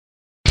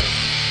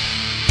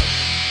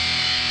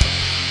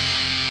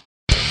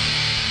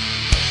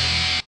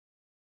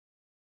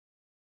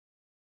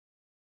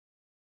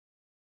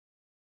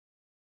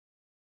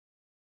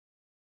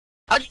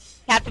Oh,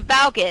 Captain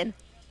Falcon.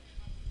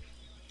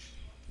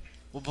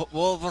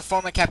 We'll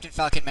perform a Captain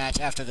Falcon match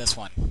after this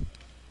one.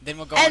 Then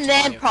we'll go on And to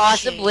then Mario Kart.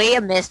 possibly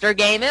a Mr.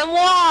 Game &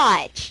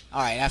 Watch.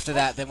 Alright, after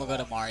that, then we'll go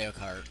to Mario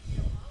Kart.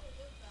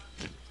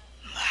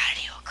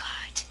 Mario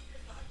Kart.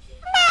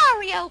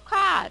 Mario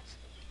Kart.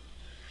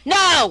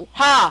 No!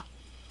 Ha!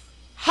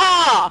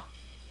 Ha!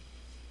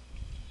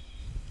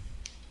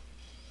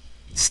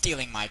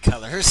 Stealing my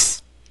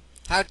colors.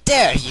 How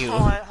dare you!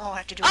 All I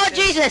have to do is Oh,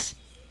 this. Jesus!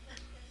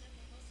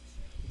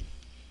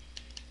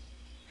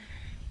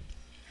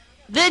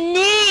 The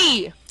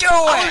knee! Do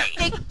I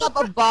it! picked up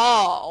a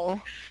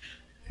ball.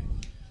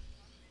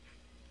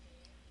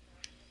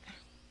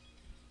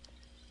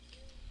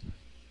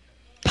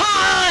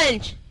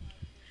 Punch!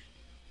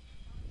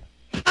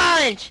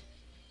 Punch!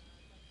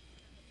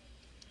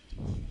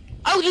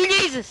 Oh,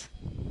 Jesus!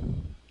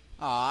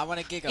 Aw, I want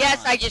to giggle.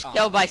 Yes, I just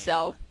killed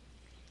myself.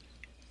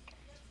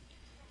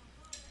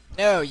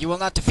 No, you will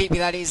not defeat me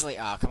that easily.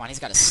 Oh, come on, he's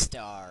got a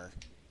star.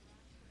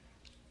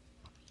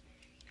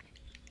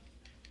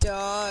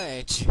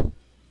 Dodge.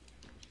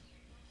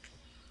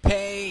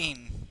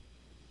 Pain.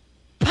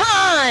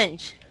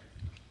 Punch!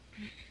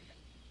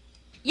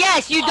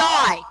 Yes, you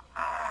die!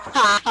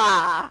 Ha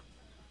ha!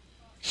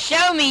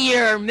 Show me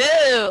your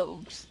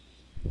moves!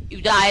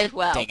 You die as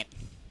well. Dang it.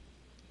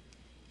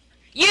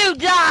 You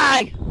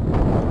die!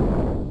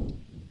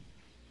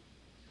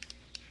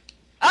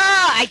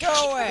 I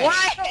Go away.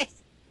 What?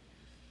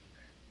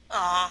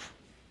 Aw.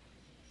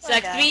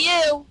 Sucks to be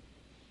you.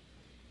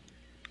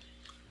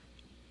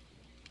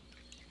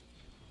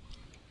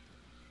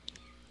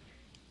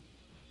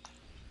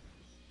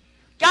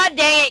 God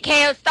dang it,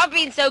 KO, stop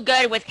being so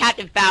good with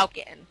Captain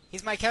Falcon.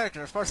 He's my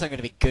character, of course I'm going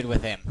to be good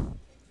with him.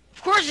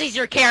 Of course he's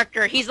your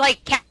character, he's like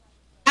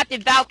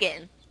Captain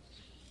Falcon.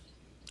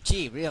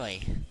 Gee,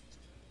 really?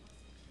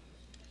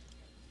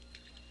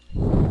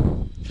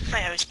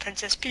 I was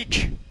Princess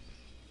Peach.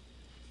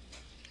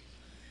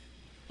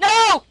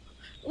 No!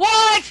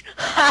 What?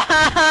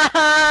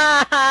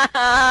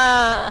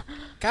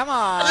 Come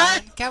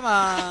on, come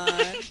on.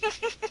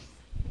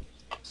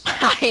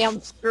 I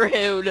am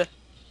screwed.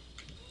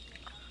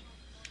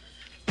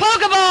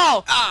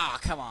 Pokeball! Ah,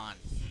 come on.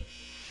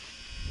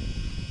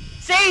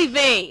 Save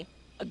me!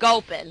 A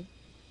gulpin.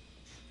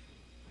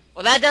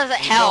 Well, that doesn't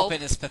help.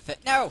 Open is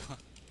pathetic. No!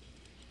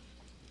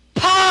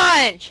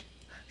 Punch!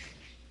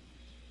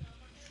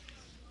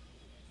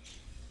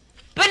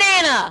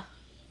 Banana!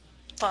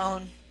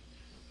 Phone.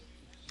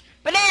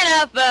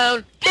 Banana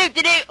phone!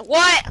 Doo-doo-doo!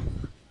 What?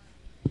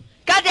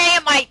 God dang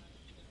it, my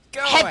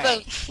Go headphone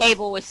away.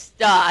 cable was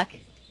stuck.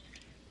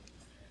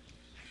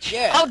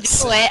 Yes. I'll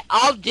do it.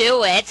 I'll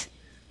do it.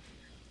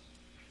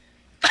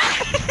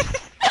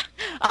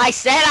 I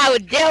said I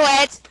would do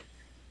it.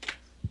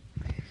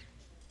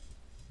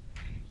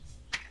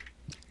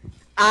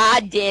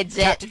 I did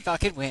it. Captain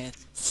Falcon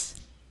wins.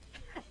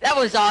 That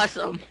was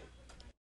awesome.